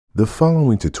The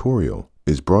following tutorial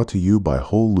is brought to you by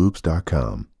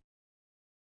WholeLoops.com.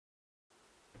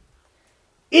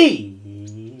 It's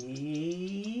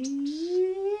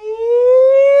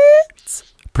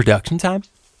production time.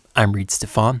 I'm Reid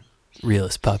Stefan,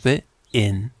 realest puppet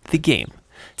in the game.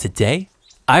 Today,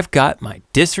 I've got my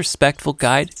disrespectful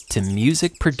guide to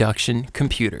music production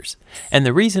computers. And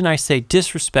the reason I say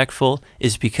disrespectful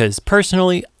is because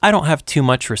personally, I don't have too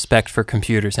much respect for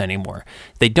computers anymore.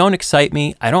 They don't excite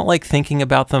me. I don't like thinking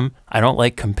about them. I don't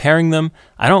like comparing them.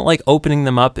 I don't like opening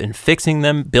them up and fixing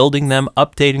them, building them,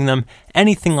 updating them,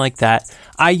 anything like that.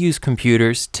 I use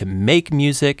computers to make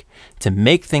music, to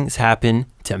make things happen,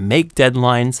 to make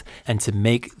deadlines, and to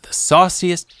make the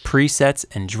sauciest presets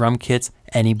and drum kits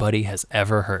anybody has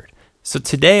ever heard. So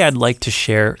today I'd like to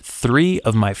share 3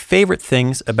 of my favorite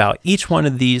things about each one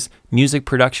of these music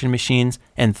production machines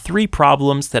and 3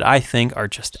 problems that I think are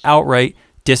just outright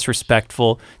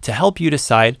disrespectful to help you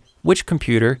decide which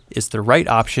computer is the right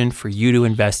option for you to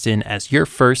invest in as your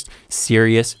first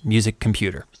serious music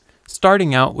computer.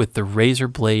 Starting out with the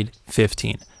Razer Blade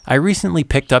 15. I recently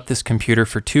picked up this computer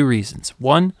for 2 reasons.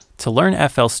 1, to learn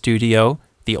FL Studio,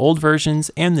 the old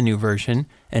versions and the new version,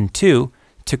 and 2,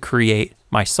 to create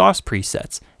my sauce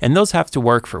presets. And those have to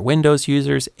work for Windows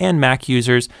users and Mac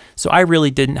users, so I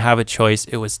really didn't have a choice.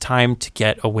 It was time to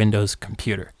get a Windows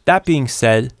computer. That being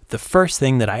said, the first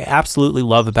thing that I absolutely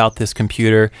love about this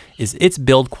computer is its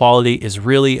build quality is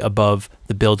really above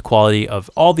the build quality of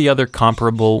all the other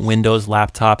comparable Windows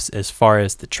laptops as far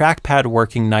as the trackpad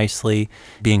working nicely,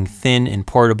 being thin and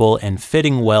portable, and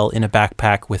fitting well in a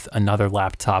backpack with another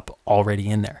laptop already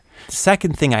in there. The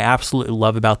second thing I absolutely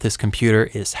love about this computer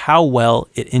is how well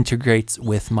it integrates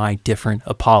with my different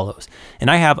Apollos. And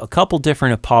I have a couple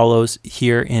different Apollos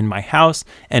here in my house,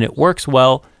 and it works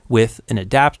well with an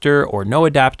adapter or no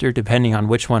adapter, depending on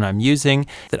which one I'm using,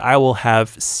 that I will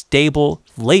have stable,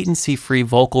 latency-free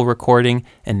vocal recording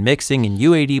and mixing and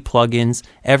UAD plugins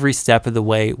every step of the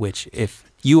way, which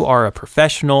if you are a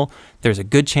professional, there's a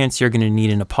good chance you're going to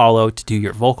need an Apollo to do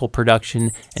your vocal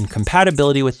production, and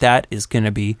compatibility with that is going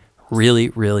to be really,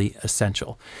 really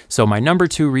essential. So my number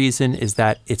 2 reason is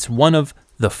that it's one of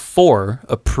the 4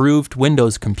 approved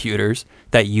Windows computers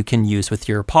that you can use with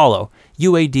your Apollo.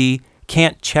 UAD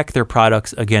can't check their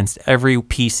products against every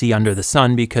PC under the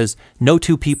sun because no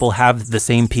 2 people have the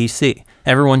same PC.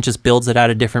 Everyone just builds it out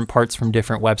of different parts from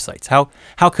different websites.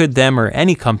 How could them or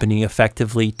any company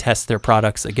effectively test their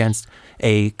products against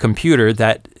a computer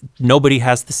that nobody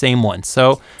has the same one?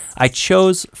 So I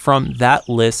chose from that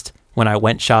list when I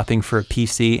went shopping for a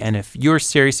PC, and if you're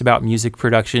serious about music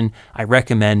production, I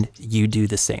recommend you do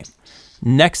the same.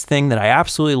 Next thing that I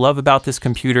absolutely love about this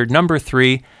computer, number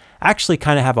 3, I actually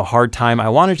kind of have a hard time. I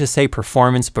wanted to say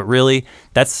performance, but really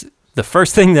that's the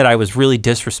first thing that I was really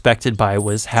disrespected by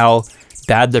was how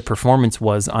bad the performance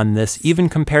was on this, even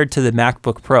compared to the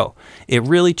MacBook Pro. It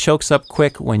really chokes up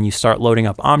quick when you start loading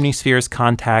up omnispheres,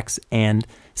 contacts, and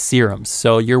serums.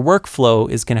 So your workflow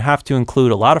is going to have to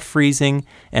include a lot of freezing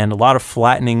and a lot of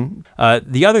flattening.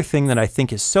 The other thing that I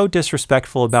think is so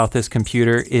disrespectful about this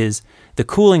computer is the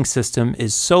cooling system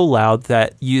is so loud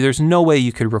that there's no way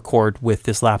you could record with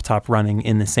this laptop running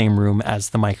in the same room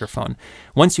as the microphone.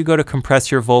 Once you go to compress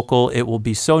your vocal, it will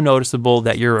be so noticeable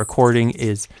that your recording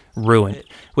is ruined.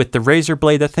 With the Razer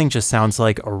Blade, that thing just sounds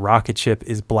like a rocket ship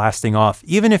is blasting off.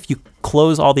 Even if you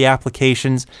close all the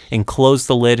applications and close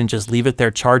the lid and just leave it there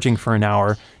charging for an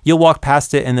hour, you'll walk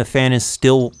past it and the fan is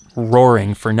still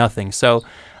roaring for nothing. So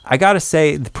I gotta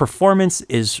say, the performance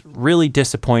is really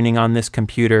disappointing on this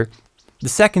computer. The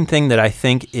second thing that I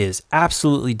think is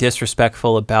absolutely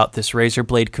disrespectful about this Razer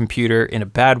Blade computer in a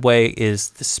bad way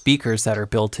is the speakers that are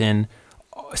built in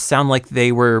sound like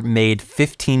they were made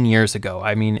 15 years ago.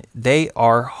 I mean, they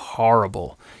are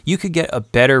horrible. You could get a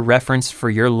better reference for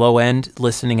your low end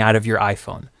listening out of your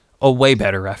iPhone. A way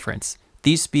better reference.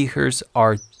 These speakers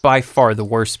are by far the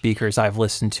worst speakers I've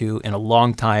listened to in a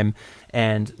long time.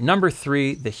 And number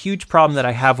 3, the huge problem that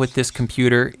I have with this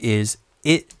computer is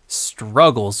it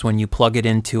struggles when you plug it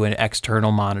into an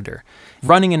external monitor.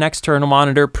 Running an external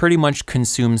monitor pretty much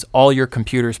consumes all your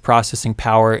computer's processing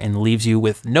power and leaves you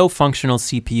with no functional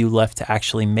CPU left to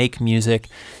actually make music.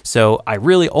 So I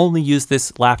really only use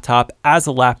this laptop as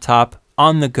a laptop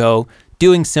on the go,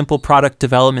 doing simple product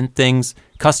development things,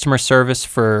 customer service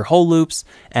for Whole Loops,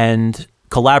 and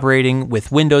collaborating with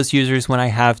Windows users when I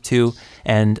have to.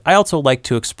 And I also like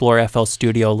to explore FL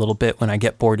Studio a little bit when I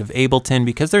get bored of Ableton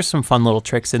because there's some fun little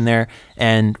tricks in there,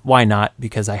 and why not,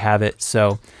 because I have it.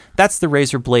 So that's the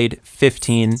Razer Blade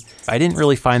 15. I didn't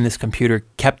really find this computer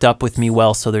kept up with me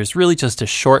well, so there's really just a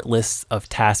short list of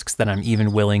tasks that I'm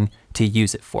even willing to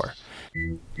use it for.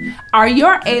 Are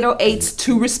your 808s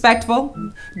too respectful?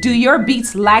 Do your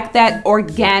beats lack that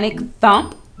organic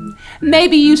thump?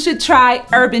 Maybe you should try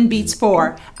Urban Beats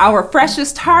 4, our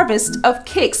freshest harvest of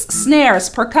kicks, snares,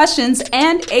 percussions,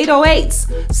 and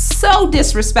 808s. So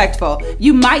disrespectful,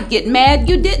 you might get mad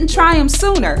you didn't try them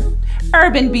sooner.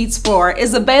 Urban Beats 4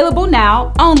 is available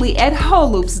now only at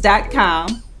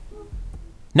holoops.com.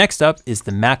 Next up is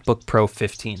the MacBook Pro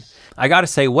 15. I gotta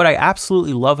say, what I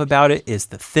absolutely love about it is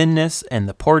the thinness and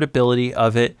the portability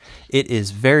of it. It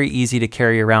is very easy to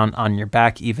carry around on your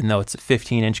back, even though it's a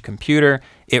 15-inch computer.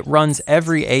 It runs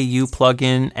every AU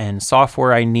plugin and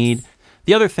software I need.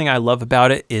 The other thing I love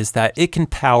about it is that it can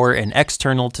power an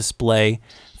external display,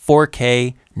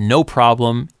 4K, no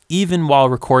problem, even while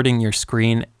recording your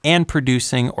screen and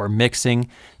producing or mixing.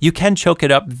 You can choke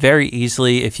it up very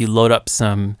easily if you load up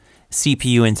some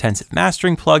CPU intensive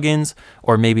mastering plugins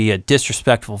or maybe a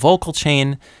disrespectful vocal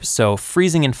chain. So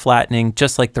freezing and flattening,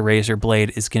 just like the Razer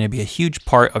Blade, is going to be a huge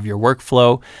part of your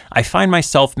workflow. I find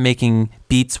myself making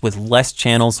beats with less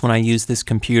channels when I use this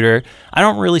computer. I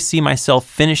don't really see myself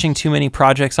finishing too many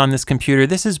projects on this computer.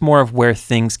 This is more of where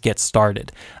things get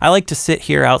started. I like to sit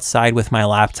here outside with my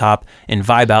laptop and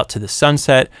vibe out to the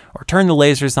sunset, or turn the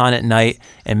lasers on at night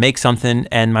and make something,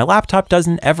 and my laptop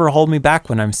doesn't ever hold me back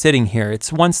when I'm sitting here.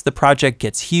 It's once the project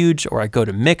gets huge, or I go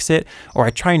to mix it, or I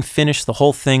try and finish the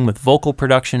whole thing with vocal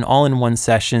production all in one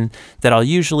session, that I'll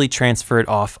usually transfer it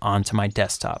off onto my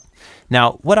desktop.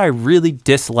 Now, what I really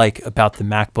dislike about the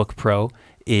MacBook Pro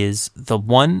is the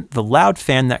loud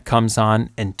fan that comes on,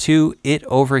 and two, it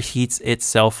overheats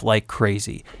itself like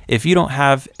crazy. If you don't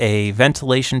have a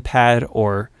ventilation pad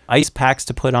or ice packs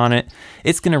to put on it,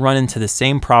 it's going to run into the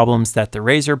same problems that the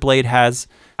Razer Blade has.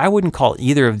 I wouldn't call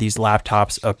either of these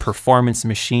laptops a performance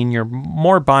machine. You're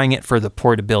more buying it for the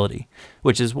portability,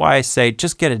 which is why I say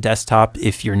just get a desktop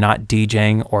if you're not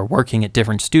DJing or working at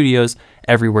different studios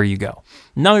everywhere you go.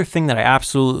 Another thing that I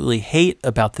absolutely hate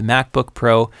about the MacBook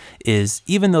Pro is,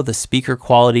 even though the speaker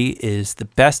quality is the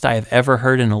best I have ever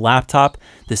heard in a laptop,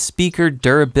 the speaker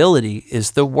durability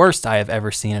is the worst I have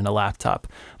ever seen in a laptop.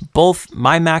 Both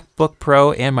my MacBook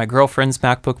Pro and my girlfriend's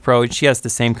MacBook Pro, and she has the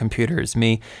same computer as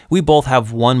me, we both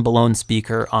have one blown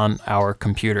speaker on our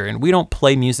computer, and we don't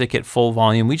play music at full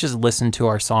volume. We just listen to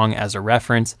our song as a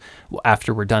reference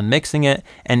after we're done mixing it,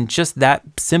 and just that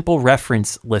simple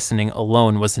reference listening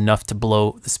alone was enough to blow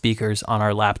the speakers on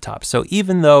our laptop. So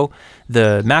even though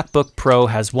the MacBook Pro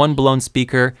has one blown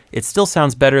speaker, it still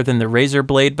sounds better than the Razer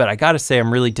Blade, but I gotta say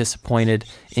I'm really disappointed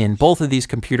in both of these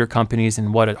computer companies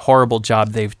and what a horrible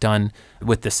job they've done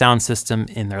with the sound system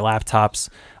in their laptops.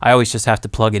 I always just have to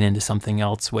plug it into something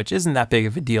else, which isn't that big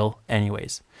of a deal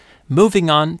anyways. Moving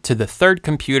on to the third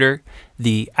computer,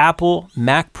 the Apple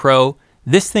Mac Pro.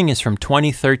 This thing is from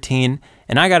 2013,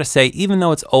 and I gotta say, even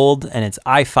though it's old and it's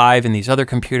i5 and these other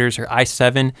computers are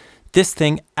i7, this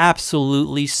thing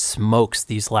absolutely smokes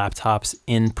these laptops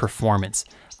in performance.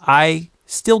 I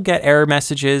still get error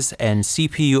messages and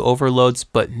CPU overloads,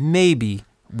 but maybe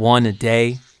one a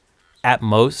day at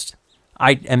most.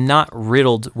 I am not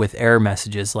riddled with error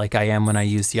messages like I am when I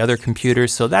use the other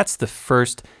computers, so that's the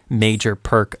first major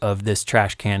perk of this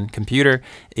trash can computer,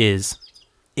 is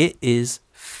it is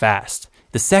fast.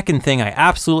 The second thing I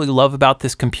absolutely love about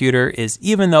this computer is,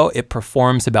 even though it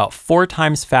performs about 4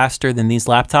 times faster than these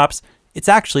laptops, it's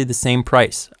actually the same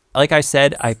price. Like I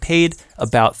said, I paid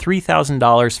about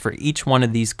 $3,000 for each one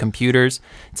of these computers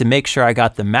to make sure I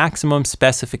got the maximum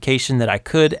specification that I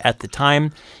could at the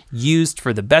time, used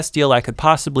for the best deal I could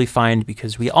possibly find,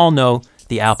 because we all know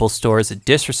the Apple Store is a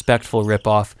disrespectful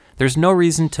ripoff. There's no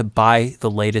reason to buy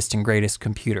the latest and greatest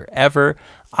computer ever.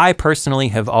 I personally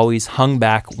have always hung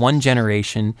back one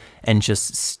generation and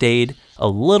just stayed a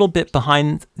little bit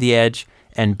behind the edge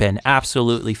and been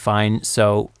absolutely fine.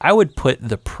 So I would put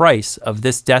the price of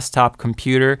this desktop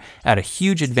computer at a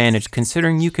huge advantage,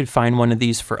 considering you could find one of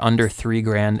these for under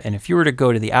 $3,000. And if you were to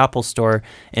go to the Apple Store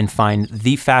and find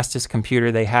the fastest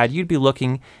computer they had, you'd be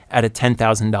looking at a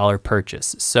 $10,000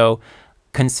 purchase. So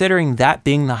considering that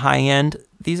being the high end,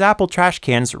 these Apple trash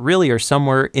cans really are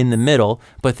somewhere in the middle,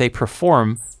 but they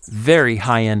perform very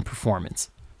high-end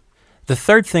performance. The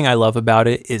third thing I love about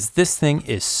it is this thing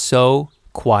is so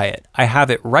quiet. I have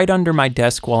it right under my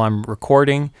desk while I'm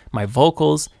recording my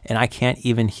vocals, and I can't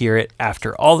even hear it.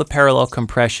 After all the parallel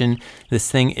compression,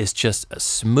 this thing is just a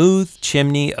smooth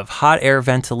chimney of hot air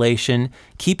ventilation,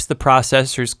 keeps the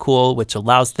processors cool, which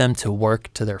allows them to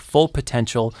work to their full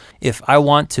potential. If I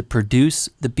want to produce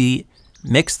the beat,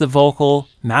 mix the vocal,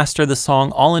 master the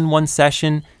song all in one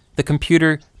session, the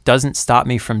computer doesn't stop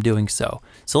me from doing so.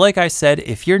 So like I said,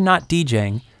 if you're not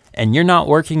DJing and you're not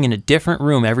working in a different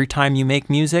room every time you make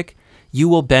music, you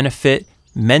will benefit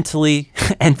mentally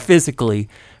and physically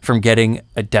from getting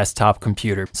a desktop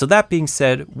computer. So that being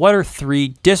said, what are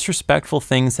 3 disrespectful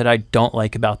things that I don't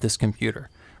like about this computer?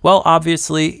 Well,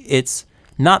 obviously, it's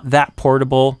not that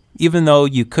portable, even though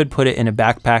you could put it in a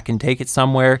backpack and take it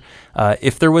somewhere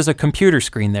if there was a computer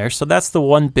screen there. So that's the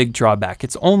one big drawback.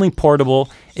 It's only portable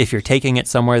if you're taking it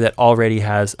somewhere that already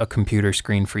has a computer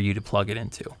screen for you to plug it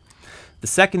into. The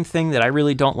second thing that I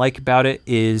really don't like about it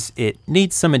is it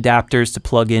needs some adapters to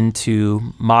plug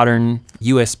into modern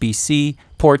USB-C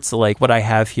ports like what I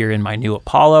have here in my new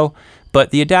Apollo, but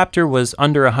the adapter was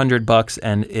under $100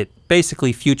 and it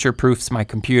basically future-proofs my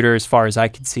computer as far as I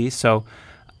could see, so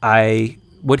I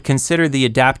would consider the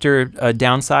adapter a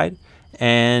downside.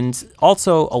 And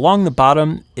also along the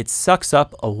bottom, it sucks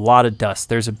up a lot of dust.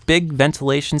 There's a big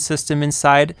ventilation system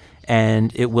inside,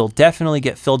 and it will definitely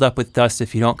get filled up with dust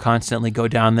if you don't constantly go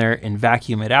down there and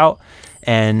vacuum it out.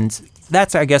 And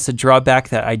that's, I guess, a drawback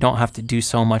that I don't have to do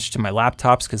so much to my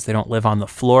laptops because they don't live on the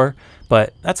floor,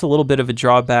 but that's a little bit of a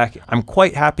drawback. I'm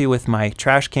quite happy with my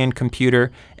trash can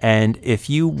computer, and if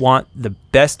you want the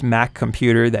best Mac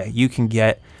computer that you can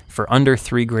get for under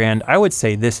 $3,000, I would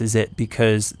say this is it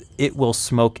because it will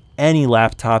smoke any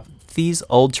laptop. These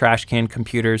old trash can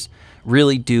computers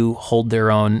really do hold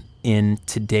their own in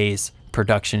today's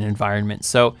production environment.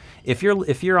 So if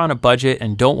you're on a budget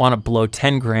and don't want to blow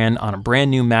 $10,000 on a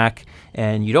brand new Mac,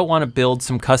 and you don't want to build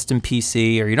some custom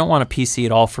PC, or you don't want a PC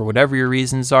at all for whatever your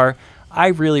reasons are, I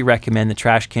really recommend the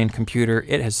trash can computer.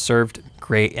 It has served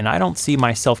great, and I don't see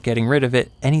myself getting rid of it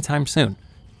anytime soon.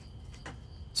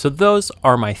 So those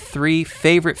are my 3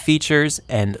 favorite features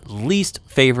and least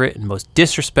favorite and most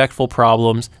disrespectful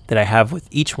problems that I have with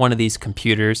each one of these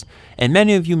computers. And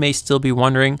many of you may still be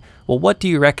wondering, well, what do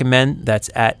you recommend that's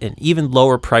at an even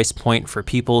lower price point for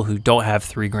people who don't have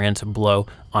 $3,000 to blow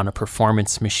on a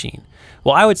performance machine?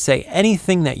 Well, I would say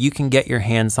anything that you can get your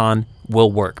hands on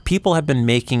will work. People have been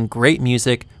making great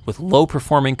music with low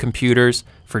performing computers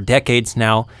for decades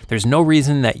now. There's no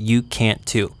reason that you can't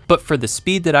too. But for the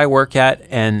speed that I work at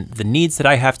and the needs that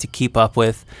I have to keep up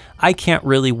with, I can't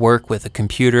really work with a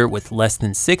computer with less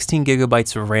than 16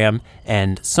 gigabytes of RAM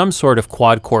and some sort of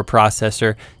quad core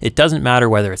processor. It doesn't matter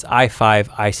whether it's i5,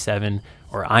 i7,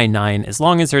 or i9, as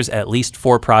long as there's at least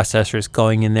 4 processors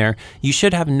going in there, you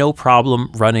should have no problem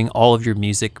running all of your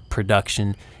music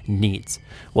production needs.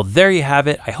 Well, there you have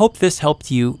it. I hope this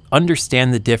helped you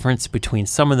understand the difference between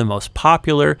some of the most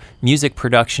popular music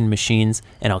production machines,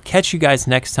 and I'll catch you guys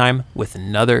next time with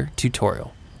another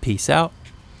tutorial. Peace out.